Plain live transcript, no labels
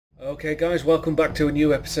Okay guys, welcome back to a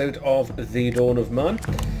new episode of The Dawn of Man.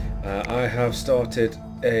 I have started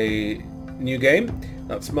a new game.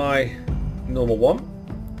 That's my normal one.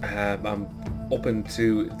 I'm up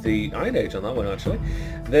into the Iron Age on that one actually.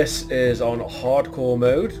 This is on hardcore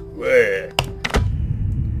mode.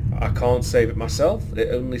 I can't save it myself.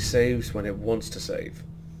 It only saves when it wants to save.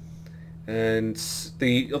 And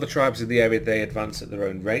the other tribes in the area, they advance at their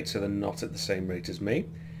own rate, so they're not at the same rate as me.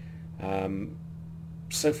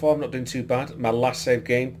 So far I'm not doing too bad. My last save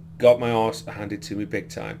game got my arse handed to me big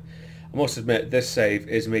time. I must admit, this save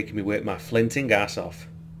is making me work my flinting ass off.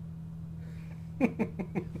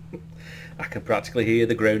 I can practically hear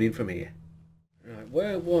the groaning from here. Right,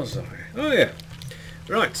 where was I? Oh yeah.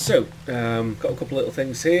 Right, so, got a couple little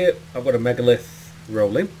things here. I've got a megalith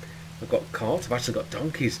rolling. I've got carts. I've actually got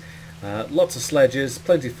donkeys. Lots of sledges,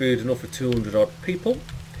 plenty of food, enough for 200 odd people.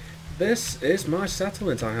 This is my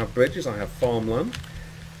settlement. I have bridges, I have farmland.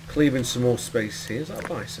 Cleaving some more space here. Is that a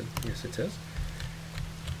bison? Yes, it is.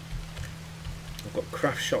 I've got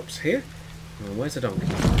craft shops here. Oh, where's the donkey?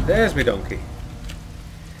 There's my donkey.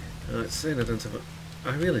 It's saying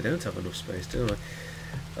I really don't have enough space, do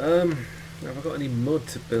I? Have I got any mud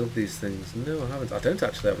to build these things? No, I haven't. I don't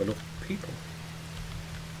actually have enough people.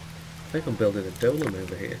 I think I'm building a dolem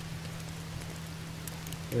over here.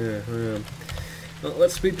 Yeah, I am. Well,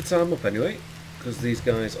 let's speed the time up anyway, because these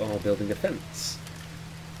guys are building a fence.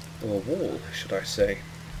 Or a wall, should I say.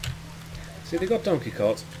 See, they've got donkey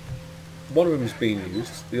carts. One of them is being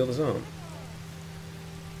used, the others aren't.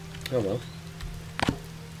 Oh well.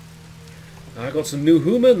 I got some new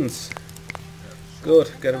humans!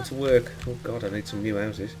 Good, get them to work. Oh god, I need some new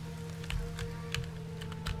houses.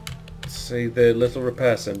 See the little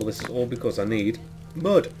repair symbol, this is all because I need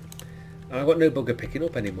mud. I've got no bugger picking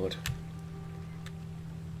up any mud.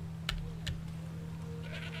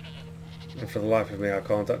 And for the life of me I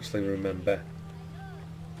can't actually remember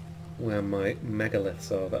where my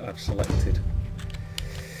megaliths are that I've selected.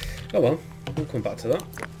 Oh well, we'll come back to that.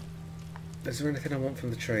 Is there anything I want from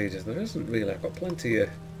the traders? There isn't really. I've got plenty of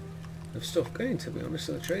stuff going, to be honest,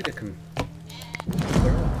 so the trader can go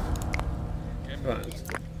off. In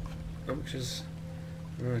fact, how much is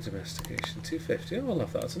my domestication? 250. Oh, I'll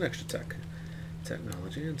have that. It's an extra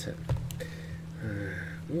technology, isn't it?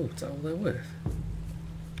 Oh, is that all they're worth?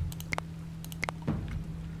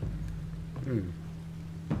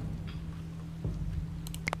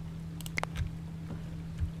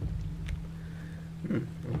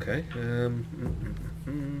 Okay.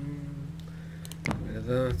 Rid of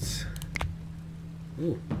that.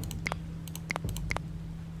 Ooh.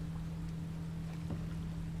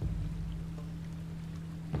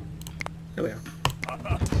 There we are.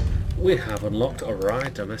 We have unlocked a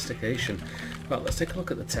ride domestication. Right, let's take a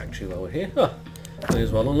look at the tech tree while we're here. Oh, may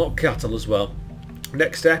as well unlock cattle as well.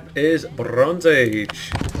 Next step is Bronze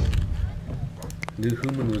Age. New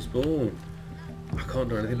human was born. I can't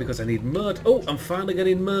do anything because I need mud. Oh, I'm finally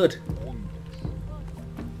getting mud.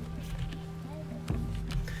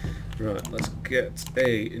 Right, let's get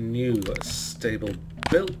a new stable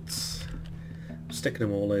built. I'm sticking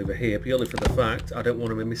them all over here purely for the fact I don't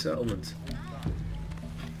want them in my settlement.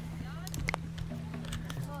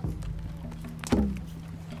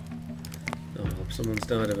 Oh, someone's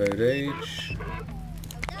died of old age.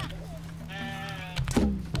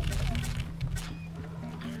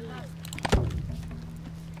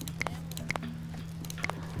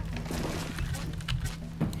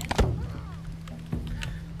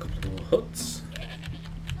 Huts.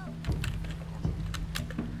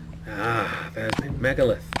 Ah, there's my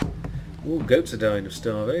megalith. Ooh, goats are dying of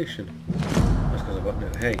starvation. That's because I've got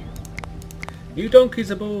no hay. New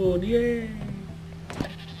donkeys are born, yay!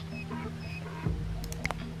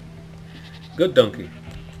 Good donkey.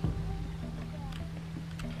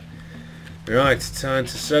 Right, time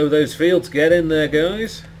to sow those fields. Get in there,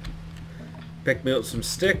 guys. Pick me up some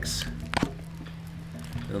sticks.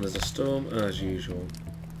 And there's a storm as usual.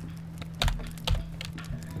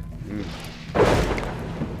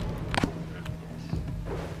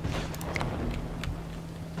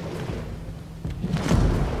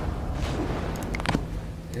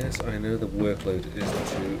 Yes, I know the workload is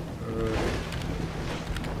to...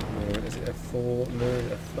 is it F4? No,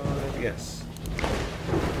 F5? Yes.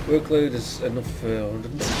 Workload is enough for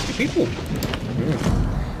 160 people.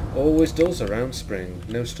 Always does around spring.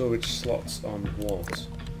 No storage slots on what?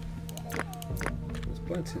 There's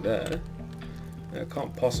plenty there. That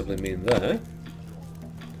can't possibly mean there.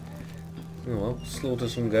 Oh well, slaughter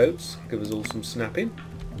some goats, give us all some snapping.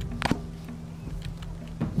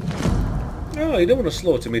 Oh, you don't want to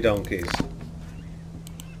slaughter me donkeys.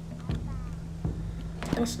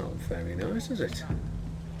 That's not very nice, is it?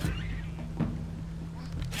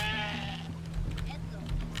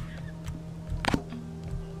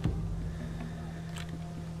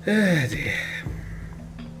 Oh dear.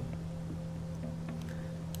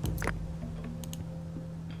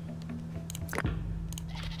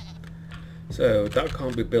 So that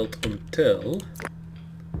can't be built until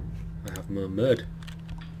I have more mud.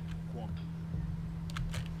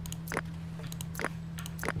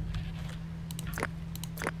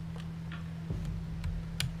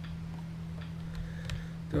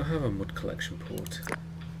 Do I have a mud collection port?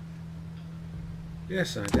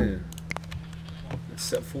 Yes, I do. Let's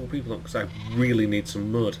set 4 people up because I really need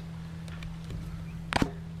some mud.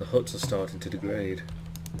 The huts are starting to degrade.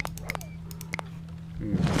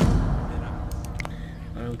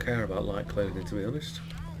 I don't care about light clothing, to be honest.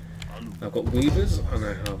 I've got weavers and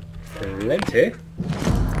I have plenty.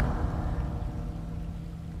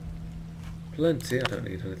 Plenty, I don't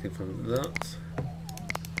need anything from that.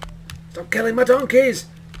 Stop killing my donkeys!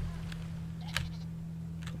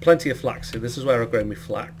 Plenty of flax here. This is where I grow my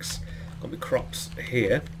flax. Got my crops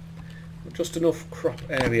here. Just enough crop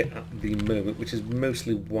area at the moment, which is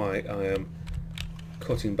mostly why I am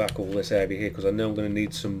cutting back all this area here, because I know I'm going to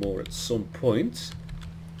need some more at some point.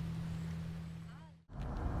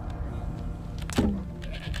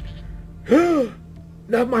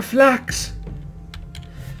 No, my flax!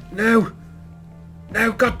 No!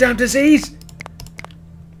 No, goddamn disease!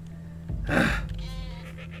 That's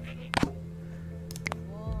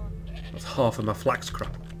half of my flax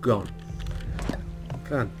crop gone.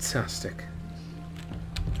 Fantastic.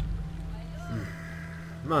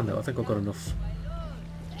 Man, though, I think I've got enough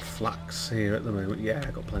flax here at the moment. Yeah,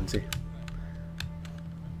 I got plenty.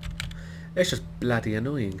 It's just bloody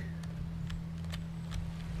annoying.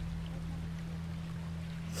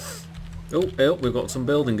 Oh, we've got some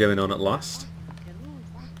building going on at last.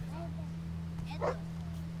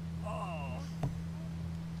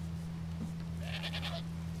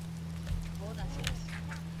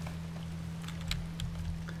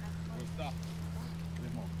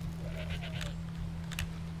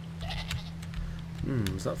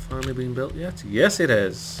 Has that finally been built yet? Yes, it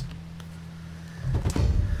is.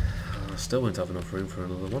 I still won't have enough room for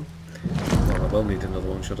another one. Well, I will need another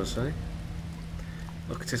one, should I say.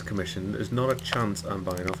 Look at his commission. There's not a chance I'm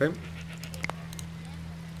buying off him.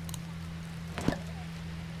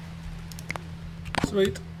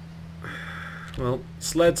 Sweet. Well,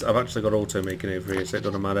 sleds I've actually got auto making over here, so it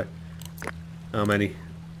doesn't matter how many.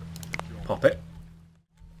 Pop it.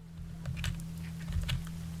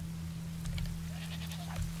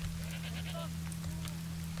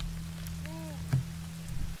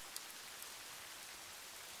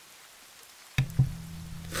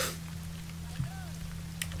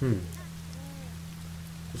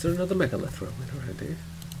 Is there another megalith roaming around here?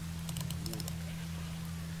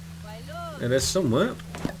 It is somewhere.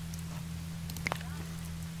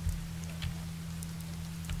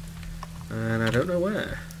 And I don't know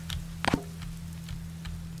where.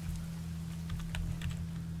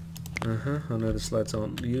 I know the sleds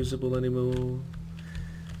aren't usable anymore.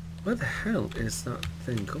 Where the hell is that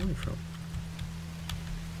thing coming from?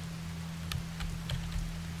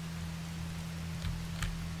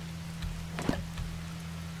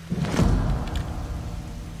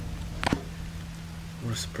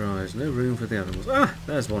 What a surprise. No room for the animals. Ah,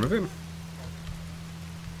 there's one of him.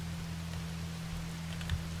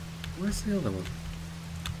 Where's the other one?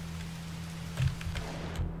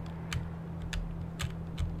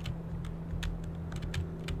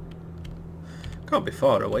 Can't be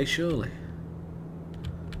far away, surely.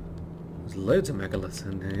 There's loads of megaliths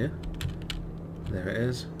in here. There it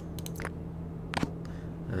is.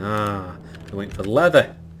 Ah, they're waiting for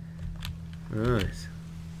leather. Right.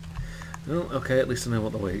 Well, okay, at least I know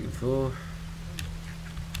what they're waiting for.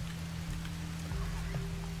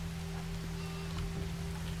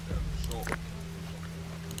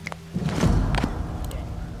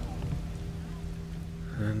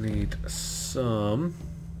 I need some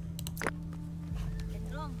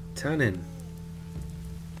tannin.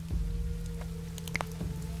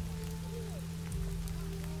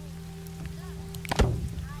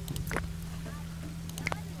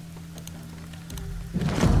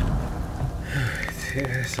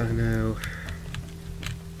 Yes, I know.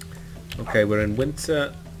 Okay, we're in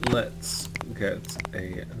winter. Let's get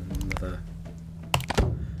another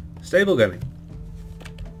stable going.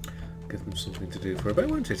 Give them something to do for a bit,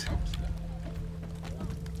 won't it?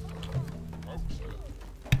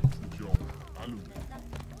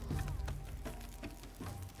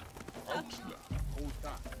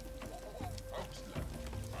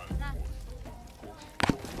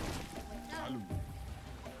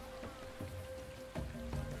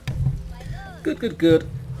 Good, good.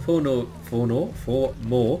 For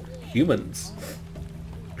more humans.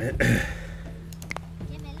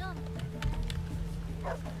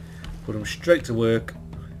 Put them straight to work.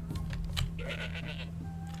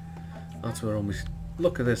 That's where almost...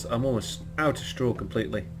 Look at this, I'm almost out of straw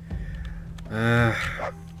completely.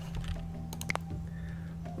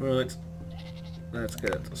 Right, let's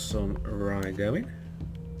get some rye going.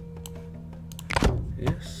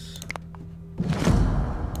 Yes.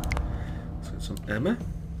 Let's get some emmer.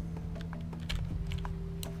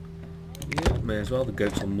 Yeah, may as well, the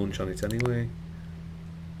goats will munch on it anyway.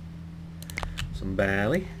 Some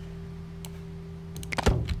barley.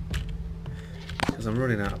 Because I'm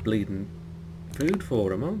running out of bleeding food for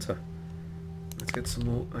them, aren't I? Let's get some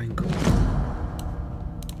more ankle.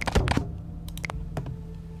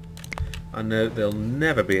 I know they'll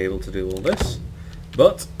never be able to do all this,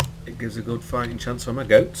 but it gives a good fighting chance for my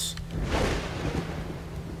goats.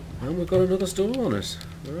 And we've got another storm on us.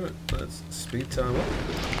 Alright, let's speed time up.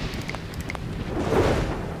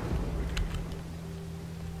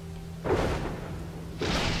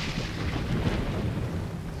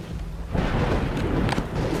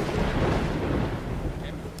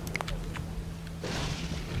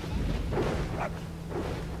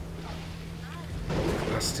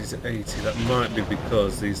 Capacity's at 80. That might be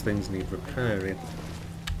because these things need repairing.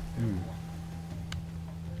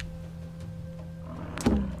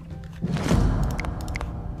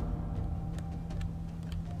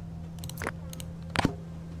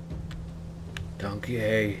 Donkey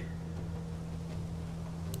hay.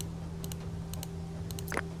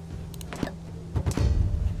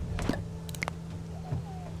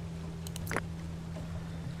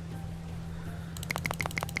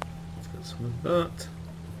 Let's get some of that.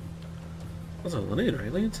 That's all I need,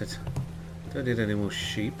 really, isn't it? Don't need any more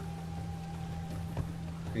sheep.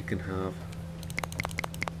 You can have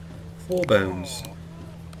 4 bones.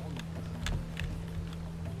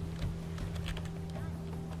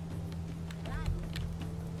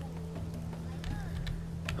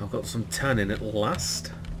 I've got some tanning at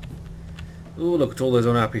last. Oh, look at all those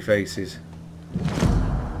unhappy faces.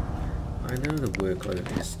 I know the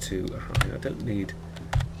workload is too high. I don't need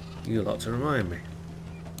you lot to remind me.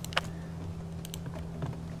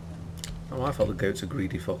 Oh, I thought the goats are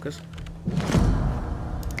greedy fuckers.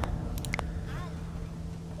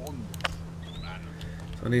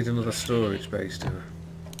 So I need another storage space, do I?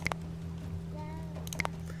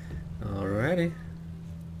 Alrighty.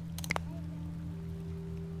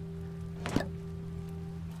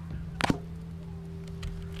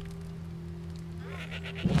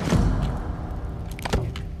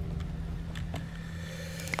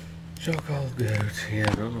 Charcoal goat, yeah,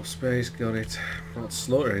 not enough space, got it. Not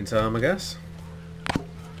slaughtering time, I guess.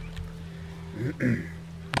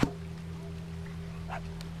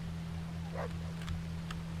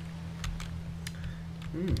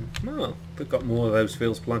 Well, they've got more of those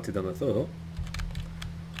fields planted than I thought.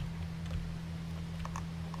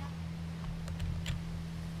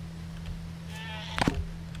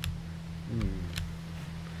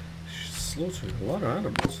 Slaughtering a lot of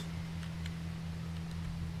animals.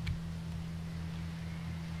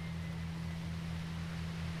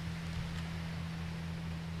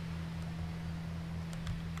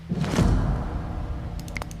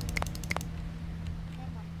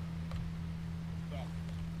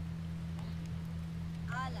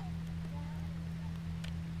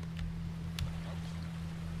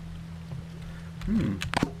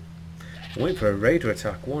 Wait for a raider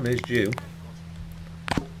attack. One is due.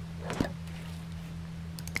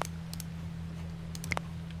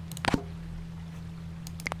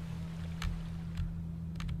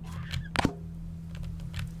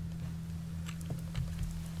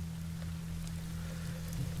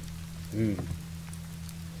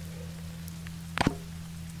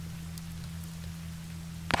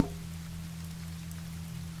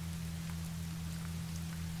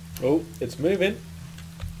 Oh, it's moving.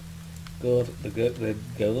 God, the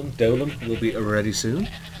golem will be ready soon.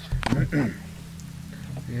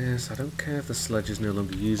 Yes, I don't care if the sledge is no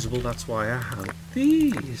longer usable, that's why I have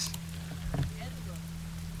these.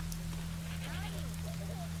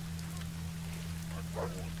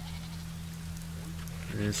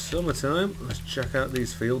 It's summertime, let's check out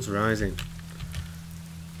these fields rising.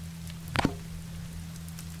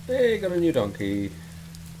 Hey, got a new donkey.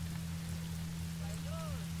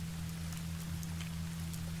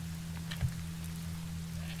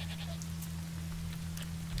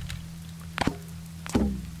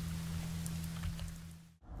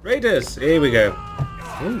 Raiders! Here we go.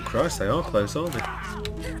 Oh Christ, they are close, aren't they?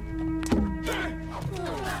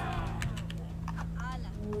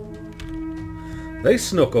 They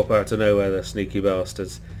snuck up out of nowhere, the sneaky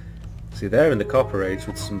bastards. See, they're in the Copper Age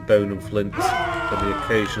with some bone and flint and the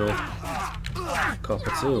occasional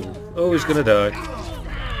copper tool. Oh, he's gonna die.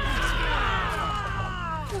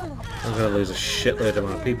 I'm going to lose a shitload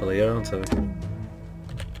amount of people here, aren't I?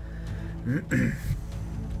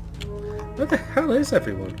 Where the hell is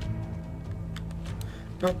everyone?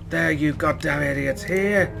 Not there, you goddamn idiots!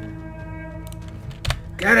 Here!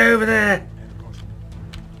 Get over there!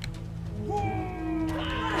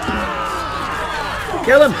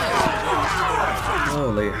 Kill him!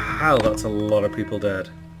 Holy hell, that's a lot of people dead.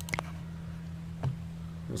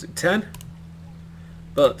 Was it 10?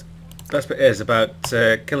 But best bit is about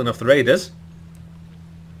killing off the raiders.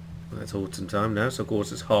 It's autumn time now, so of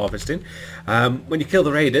course it's harvesting. When you kill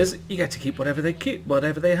the raiders, you get to keep whatever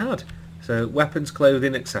they had. So weapons,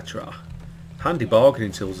 clothing, etc. Handy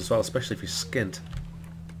bargaining tools as well, especially if you're skint.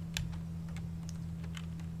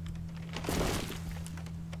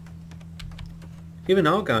 Even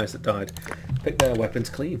our guys that died picked their weapons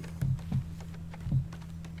clean.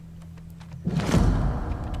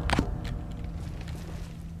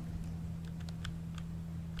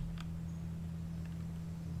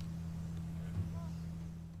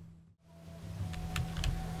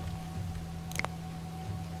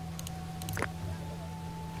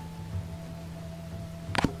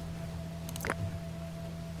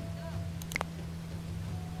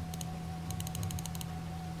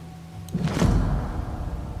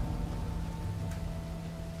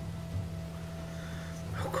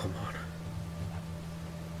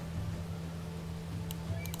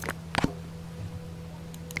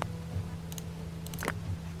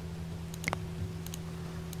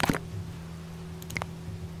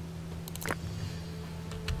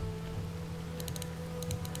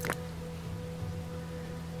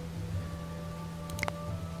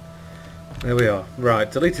 There we are.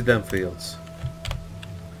 Right, deleted them fields.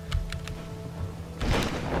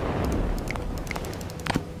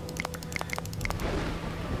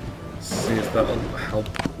 See if that'll help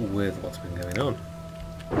with what's been going on.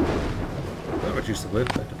 That'll reduce the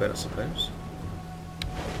workload a bit, I suppose.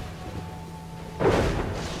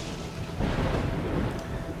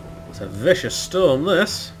 It's a vicious storm,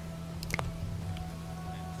 this.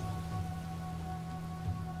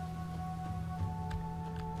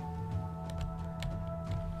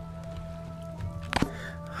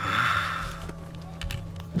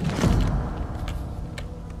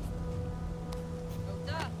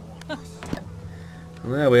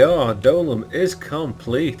 There we are, Dolum is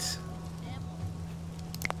complete. So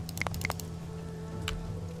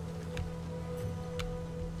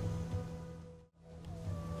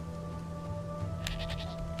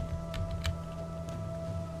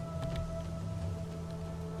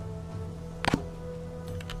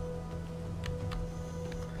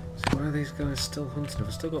why are these guys still hunting? Have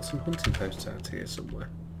I still got some hunting posts out here somewhere?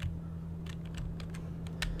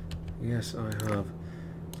 Yes, I have.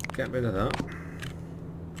 Get rid of that.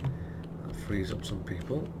 Freeze up some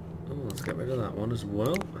people. Oh, let's get rid of that one as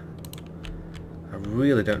well. I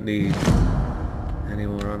really don't need any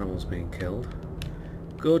more animals being killed.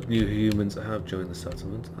 Good, new humans have joined the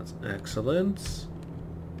settlement. That's excellent.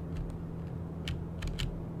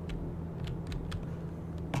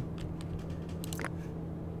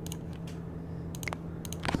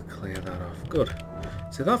 Let's clear that off. Good.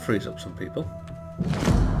 So that frees up some people.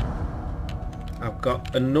 I've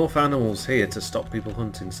got enough animals here to stop people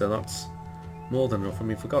hunting, so that's more than enough. I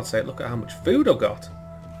mean, for God's sake, look at how much food I've got.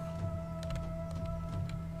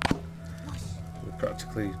 We're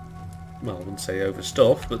practically, well, I wouldn't say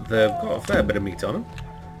overstuffed, but they've got a fair bit of meat on them.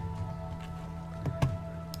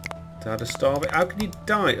 Died of starvation. How can you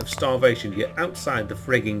die of starvation? You're outside the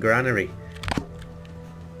frigging granary.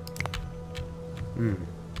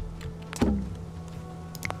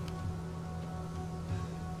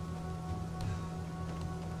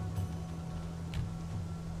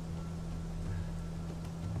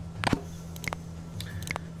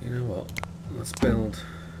 You know what? Let's build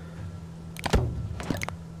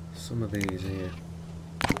some of these here.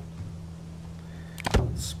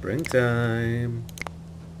 Springtime.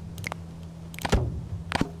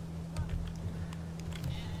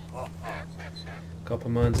 Copper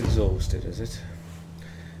mine's exhausted, is it?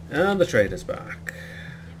 And the trader's back.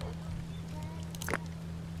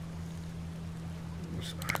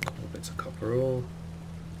 Just a couple of bits of copper ore.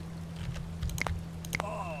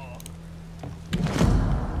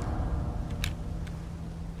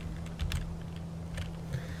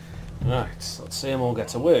 Right, let's see them all get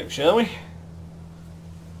to work, shall we?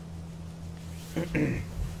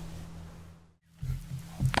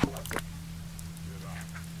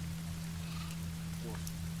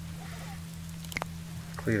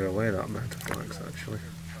 Clear away that amount of flax, actually.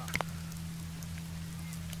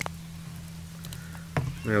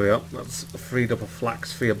 There we are. That's freed up a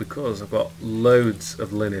flax field because I've got loads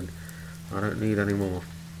of linen. I don't need any more.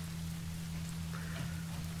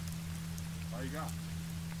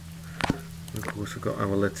 Of course, we've got our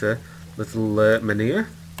little manure,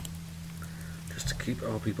 just to keep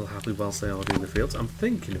our people happy whilst they are doing the fields. I'm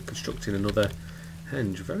thinking of constructing another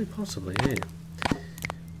henge, very possibly here.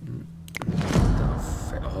 That'll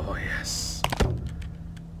fit. Oh yes,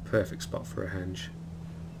 perfect spot for a henge.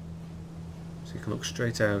 So you can look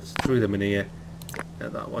straight out through the manure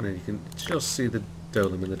at that one, and you can just see the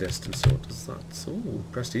dolem in the distance. So what does that? Oh,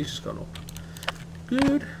 prestige has gone up.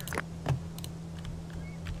 Good.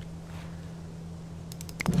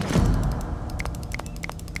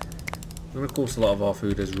 And of course a lot of our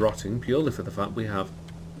food is rotting purely for the fact we have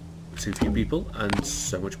too few people and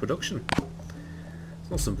so much production. It's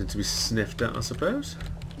not something to be sniffed at, I suppose.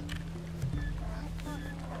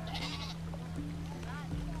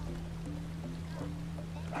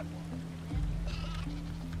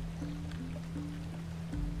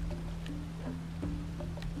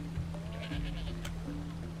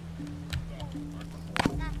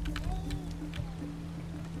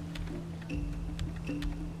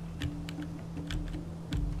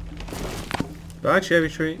 Bye, cherry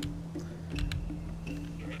tree.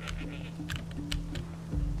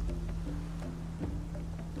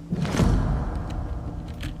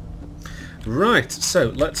 Right, so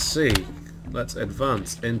let's see. Let's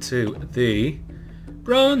advance into the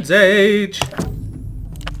Bronze Age.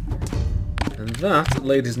 And that,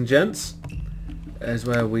 ladies and gents, is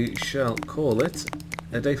where we shall call it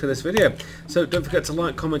a day for this video. So don't forget to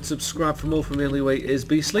like, comment, subscribe for more from The Only Way Is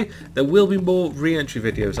Beastly. There will be more re-entry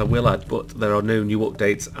videos, I will add, but there are no new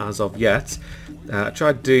updates as of yet. I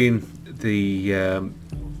tried doing the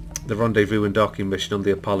rendezvous and docking mission on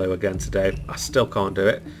the Apollo again today. I still can't do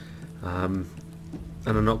it. And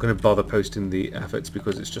I'm not going to bother posting the efforts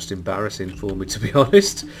because it's just embarrassing for me, to be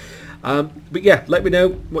honest. But yeah, let me know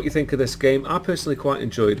what you think of this game. I personally quite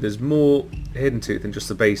enjoyed it. There's more hidden to it than just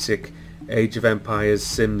the basic Age of Empires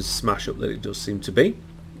Sims smash up that it does seem to be.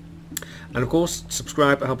 And of course,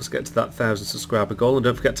 subscribe, help us get to that 1,000 subscriber goal, and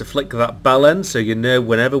don't forget to flick that bell end so you know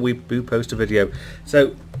whenever we do post a video.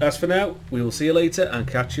 So as for now, we will see you later and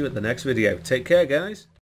catch you at the next video. Take care, guys.